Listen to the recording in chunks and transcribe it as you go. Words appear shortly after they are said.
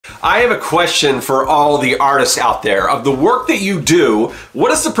I have a question for all the artists out there. Of the work that you do,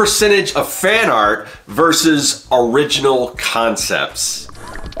 what is the percentage of fan art versus original concepts?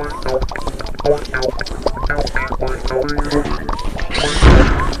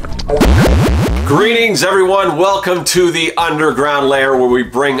 Greetings everyone, welcome to the underground layer where we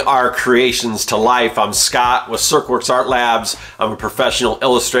bring our creations to life. I'm Scott with Serkworks Art Labs. I'm a professional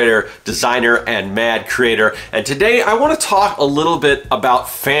illustrator, designer, and mad creator. And today I want to talk a little bit about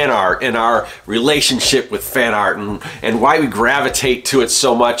fan art and our relationship with fan art and why we gravitate to it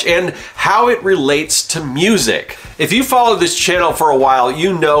so much and how it relates to music. If you follow this channel for a while,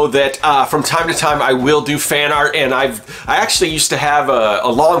 you know that from time to time I will do fan art, and I actually used to have a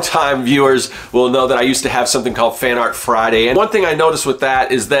long time viewers will know that I used to have something called Fan Art Friday. And one thing I noticed with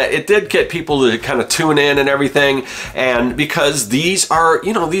that is that it did get people to kind of tune in and everything, and because these are,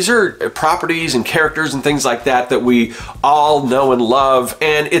 you know, these are properties and characters and things like that that we all know and love,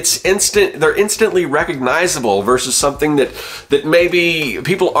 and they're instantly recognizable versus something that maybe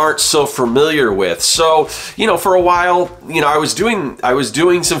people aren't so familiar with. So, you know, for a while, you know, I was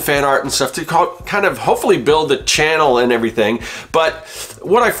doing some fan art and stuff to kind of hopefully build the channel and everything. But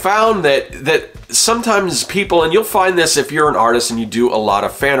what I found that sometimes people, and you'll find this if you're an artist and you do a lot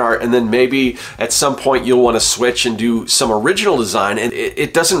of fan art, and then maybe at some point you'll want to switch and do some original design, and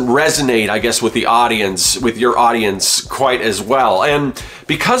it doesn't resonate, I guess, with the audience, with your audience quite as well. And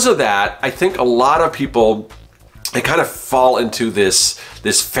because of that, I think a lot of people, they kind of fall into this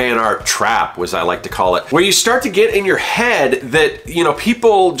fan art trap, as I like to call it, where you start to get in your head that, you know,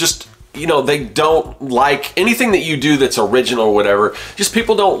 people just, you know, they don't like anything that you do that's original or whatever. Just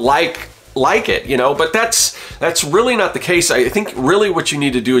people don't like it, you know. But that's really not the case. I think really what you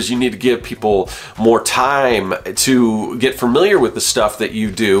need to do is you need to give people more time to get familiar with the stuff that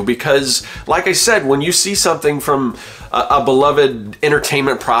you do, because like I said, when you see something from a beloved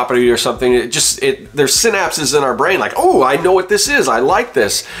entertainment property or something, there's synapses in our brain like, oh, I know what this is, I like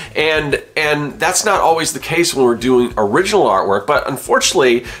this, and that's not always the case when we're doing original artwork. But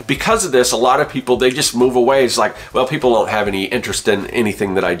unfortunately, because of this, a lot of people, they just move away. It's like, well, people don't have any interest in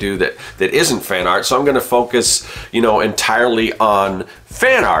anything that I do that isn't fan art, so I'm going to focus, you know, entirely on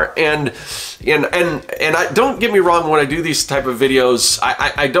fan art. And I don't get me wrong, when I do these type of videos,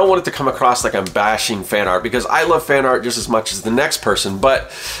 I don't want it to come across like I'm bashing fan art, because I love fan art just as much as the next person. But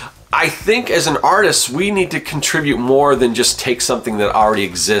I think as an artist, we need to contribute more than just take something that already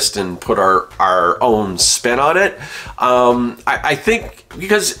exists and put our own spin on it. I think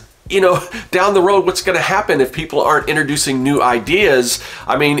because, you know, down the road, what's going to happen if people aren't introducing new ideas?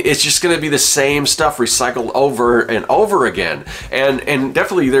 I mean, it's just going to be the same stuff recycled over and over again. And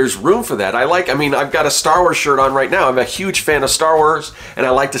definitely there's room for that. I mean, I've got a Star Wars shirt on right now. I'm a huge fan of Star Wars, and I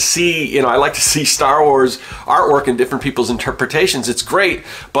like to see, you know, I like to see Star Wars artwork and different people's interpretations. It's great,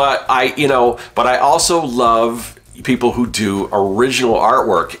 but I also love people who do original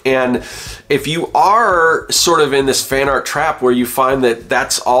artwork. And if you are sort of in this fan art trap where you find that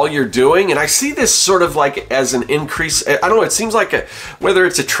that's all you're doing, and I see this sort of like as an increase, I don't know, it seems like whether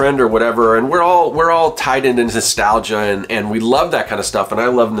it's a trend or whatever, and we're all tied into nostalgia, and we love that kind of stuff, and I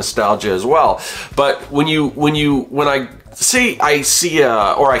love nostalgia as well. But when I see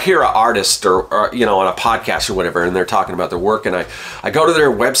or I hear an artist or you know, on a podcast or whatever, and they're talking about their work, and I go to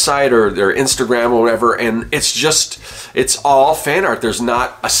their website or their Instagram or whatever, and it's all fan art. There's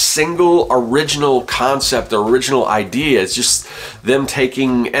not a single original concept or original idea. It's just them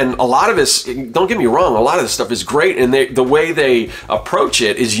taking, and a lot of this, don't get me wrong, a lot of this stuff is great, and the way they approach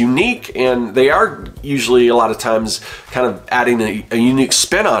it is unique, and they are usually a lot of times kind of adding a unique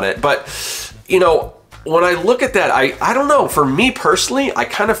spin on it. But, you know, when I look at that, I don't know, for me personally, I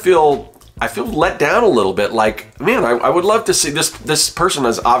kind of feel let down a little bit. Like, man, I would love to see this person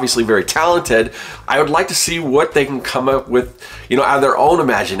is obviously very talented. I would like to see what they can come up with, you know, out of their own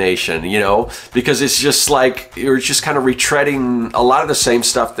imagination, you know, because it's just like, you're just kind of retreading a lot of the same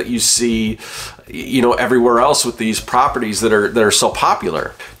stuff that you see, you know, everywhere else with these properties that are so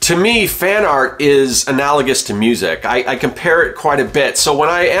popular. To me, fan art is analogous to music. I compare it quite a bit. So when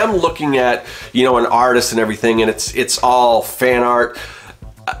I am looking at, you know, an artist and everything, and it's all fan art,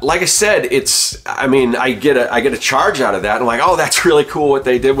 like I said, I mean, I get a charge out of that. I'm like, oh, that's really cool what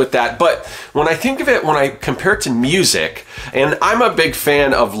they did with that. But when I think of it, when I compare it to music, and I'm a big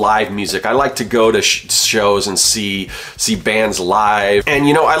fan of live music. I like to go to shows and see bands live. And,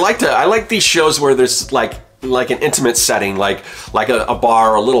 you know, I like these shows where there's like like an intimate setting, like a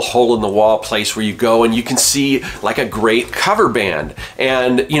bar, a little hole in the wall place where you go and you can see like a great cover band.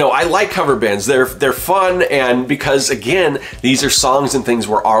 And you know, I like cover bands. They're fun, and because again, these are songs and things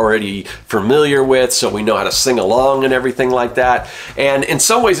we're already familiar with, so we know how to sing along and everything like that. And in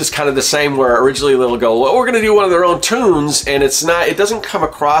some ways it's kind of the same, where originally they'll go, well, we're going to do one of their own tunes, and it doesn't come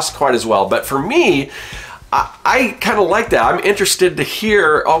across quite as well. But for me, I kind of like that. I'm interested to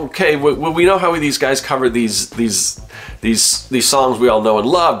hear, okay, well, we know how these guys cover these songs we all know and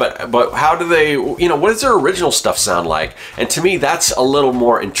love, but how do they, you know, what does their original stuff sound like? And to me, that's a little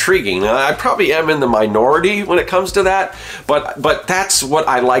more intriguing. Now, I probably am in the minority when it comes to that, but that's what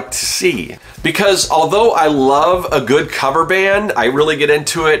I like to see. Because although I love a good cover band, I really get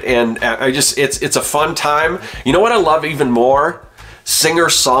into it, and it's a fun time. You know what I love even more?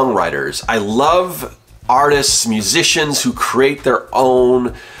 Singer-songwriters. I love artists, musicians who create their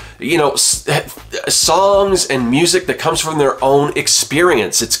own, you know, songs and music that comes from their own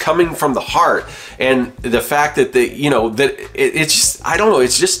experience. It's coming from the heart, and the fact that you know, that it's just, I don't know,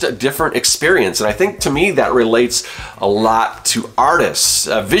 it's just a different experience. And I think to me that relates a lot to artists,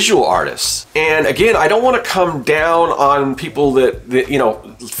 visual artists. And again, I don't want to come down on people that you know,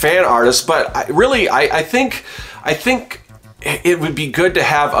 fan artists, but I think it would be good to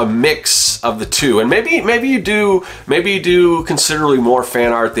have a mix of the two. And maybe you do considerably more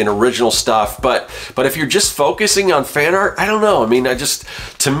fan art than original stuff, but if you're just focusing on fan art, I don't know. I mean,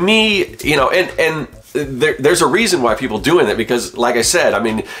 to me, you know, and there's a reason why people doing it, because like I said, I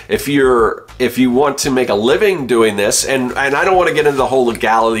mean, if you want to make a living doing this, and I don't want to get into the whole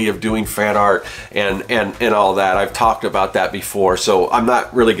legality of doing fan art and all that. I've talked about that before, so I'm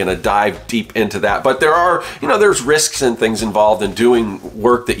not really going to dive deep into that. But there are, you know, there's risks and things involved in doing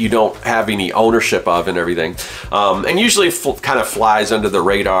work that you don't have any ownership of and everything. And usually it kind of flies under the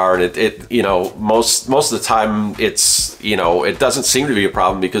radar, and it you know, most of the time it's, you know, it doesn't seem to be a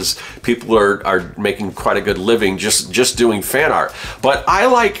problem, because people are making quite a good living just doing fan art. But I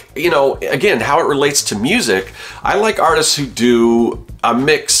like, you know, again, how it relates to music, I like artists who do a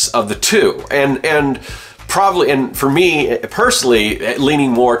mix of the two, and probably, and for me personally,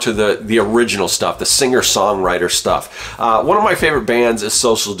 leaning more to the original stuff, the singer-songwriter stuff. One of my favorite bands is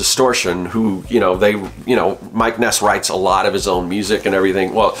Social Distortion, who, you know, Mike Ness writes a lot of his own music and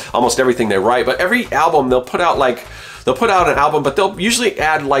everything. Well, almost everything they write, but every album they'll put out an album, but they'll usually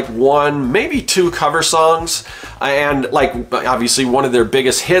add like one, maybe two cover songs. And like, obviously one of their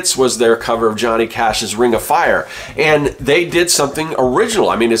biggest hits was their cover of Johnny Cash's Ring of Fire. And they did something original.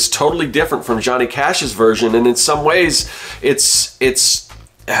 I mean, it's totally different from Johnny Cash's version. And in some ways, it's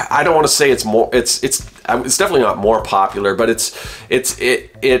I don't want to say it's more, it's definitely not more popular, but it's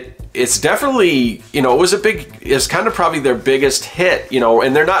definitely, you know, it's kind of probably their biggest hit, you know.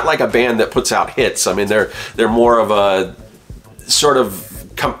 And they're not like a band that puts out hits. I mean, they're more of a sort of,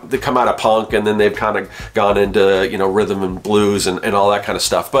 they come out of punk, and then they've kind of gone into, you know, rhythm and blues and all that kind of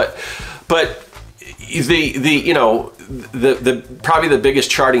stuff. But you know, the probably the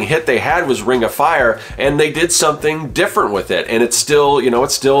biggest charting hit they had was Ring of Fire, and they did something different with it, and it's still, you know,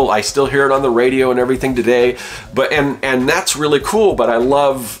 I still hear it on the radio and everything today. But and that's really cool. But I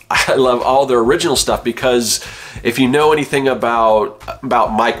love all their original stuff, because if you know anything about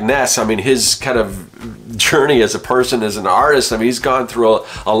Mike Ness, I mean, his kind of journey as a person, as an artist, I mean, he's gone through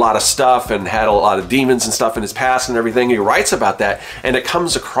a lot of stuff and had a lot of demons and stuff in his past and everything. He writes about that, and it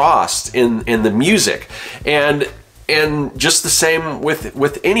comes across in the music. And just the same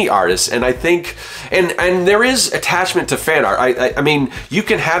with any artist. And I think, and there is attachment to fan art. I mean, you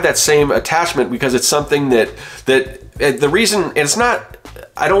can have that same attachment, because it's something that the reason, and it's not,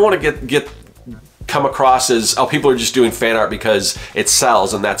 I don't want to come across as, oh, people are just doing fan art because it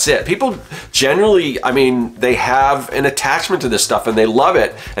sells and that's it. People generally, I mean, they have an attachment to this stuff and they love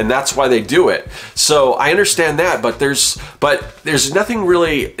it, and that's why they do it. So I understand that, but there's nothing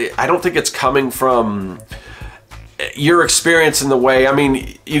really, I don't think it's coming from your experience in the way, I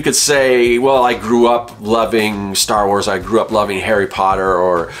mean, you could say, well, I grew up loving Star Wars, I grew up loving Harry Potter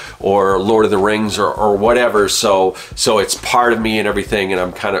or Lord of the Rings or whatever, so it's part of me and everything, and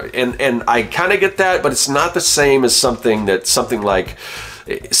I'm kind of, and I kind of get that, but it's not the same as something that's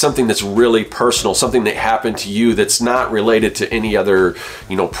really personal, something that happened to you that's not related to any other,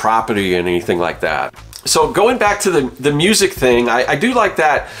 you know, property and anything like that. So going back to the music thing, I do like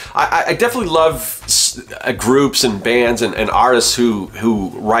that. I definitely love groups and bands and artists who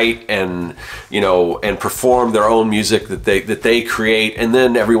write and and perform their own music that they create, and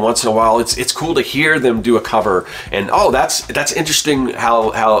then every once in a while it's cool to hear them do a cover, and oh, that's interesting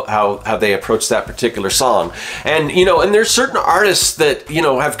how they approach that particular song. And and there's certain artists that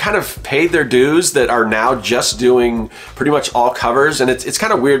have kind of paid their dues that are now just doing pretty much all covers, and it's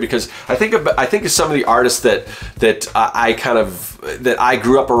kind of weird because I think of some of the artists that I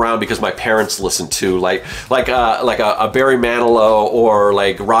grew up around because my parents listened to, like a Barry Manilow or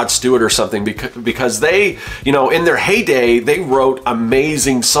like Rod Stewart or something, because they, in their heyday, they wrote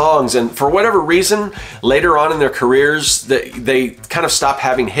amazing songs, and for whatever reason, later on in their careers, they kind of stopped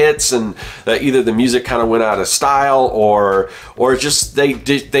having hits, and either the music kind of went out of style, or just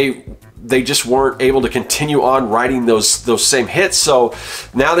they just weren't able to continue on writing those same hits. So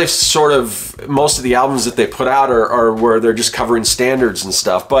now they've sort of, most of the albums that they put out are where they're just covering standards and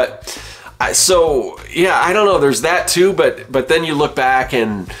stuff. But so yeah, I don't know, there's that too, but then you look back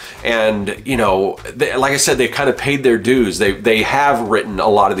and like I said, they kind of paid their dues. They have written a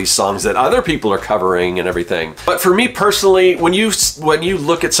lot of these songs that other people are covering and everything. But for me personally, when you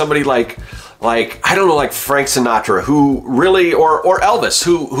look at somebody like I don't know, like Frank Sinatra, who really, or Elvis,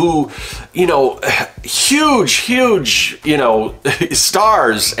 who huge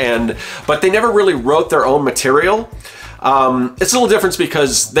stars, but they never really wrote their own material. It's a little different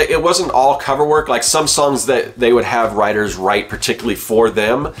because it wasn't all cover work. Like some songs that they would have writers write particularly for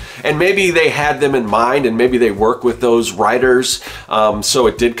them, and maybe they had them in mind, and maybe they work with those writers. So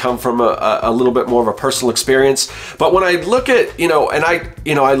it did come from a little bit more of a personal experience. But when I look at, and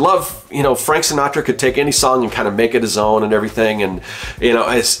I love, Frank Sinatra could take any song and kind of make it his own and everything. And,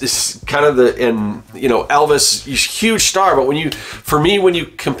 it's kind of Elvis, huge star. But when you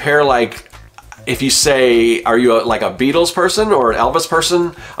compare, like, if you say, are you like a Beatles person or an Elvis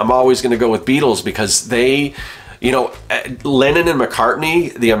person? I'm always going to go with Beatles, because they, Lennon and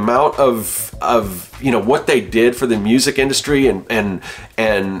McCartney, the amount of what they did for the music industry and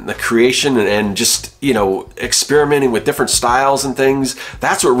the creation and just, experimenting with different styles and things,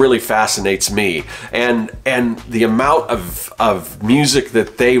 that's what really fascinates me. And the amount of music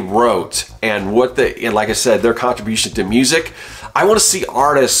that they wrote and like I said, their contribution to music. I want to see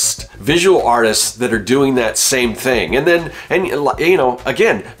visual artists that are doing that same thing. And again,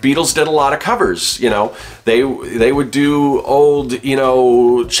 Beatles did a lot of covers. They would do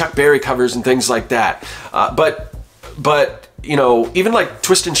old, Chuck Berry covers and things like that. But even like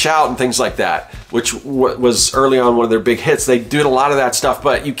Twist and Shout and things like that, which was early on one of their big hits, they did a lot of that stuff,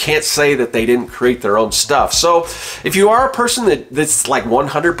 but you can't say that they didn't create their own stuff. So if you are a person that's like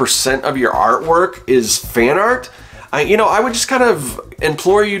 100% of your artwork is fan art, I would just kind of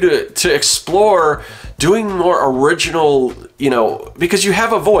implore you to explore doing more original, because you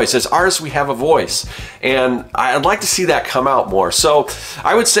have a voice. As artists, we have a voice, and I'd like to see that come out more. So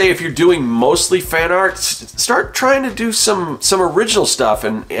I would say if you're doing mostly fan art, start trying to do some original stuff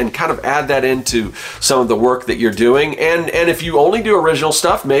and kind of add that into some of the work that you're doing. And if you only do original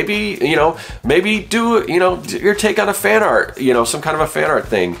stuff, maybe do your take on a fan art, some kind of a fan art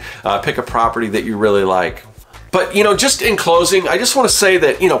thing. Pick a property that you really like. But, just in closing, I just want to say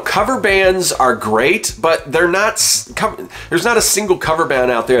that, cover bands are great, but there's not a single cover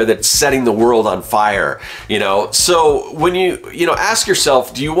band out there that's setting the world on fire, So when you ask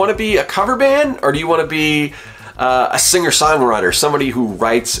yourself, do you want to be a cover band, or do you want to be a singer-songwriter, somebody who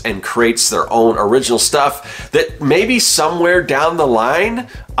writes and creates their own original stuff that maybe somewhere down the line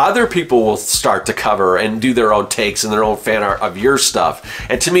other people will start to cover and do their own takes and their own fan art of your stuff.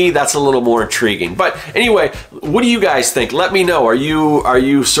 And to me, that's a little more intriguing. But anyway, what do you guys think? Let me know. Are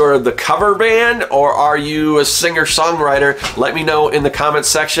you sort of the cover band, or are you a singer-songwriter? Let me know in the comments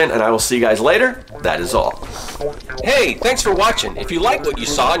section, and I will see you guys later. That is all. Hey, thanks for watching. If you like what you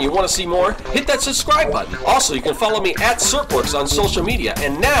saw and you want to see more, hit that subscribe button. Also, you can follow me at Serkworks on social media,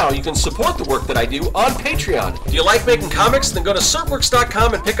 and now you can support the work that I do on Patreon. Do you like making comics? Then go to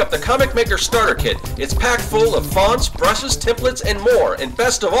Serkworks.com and pick up the Comic Maker Starter Kit. It's packed full of fonts, brushes, templates, and more. And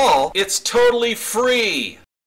best of all, it's totally free.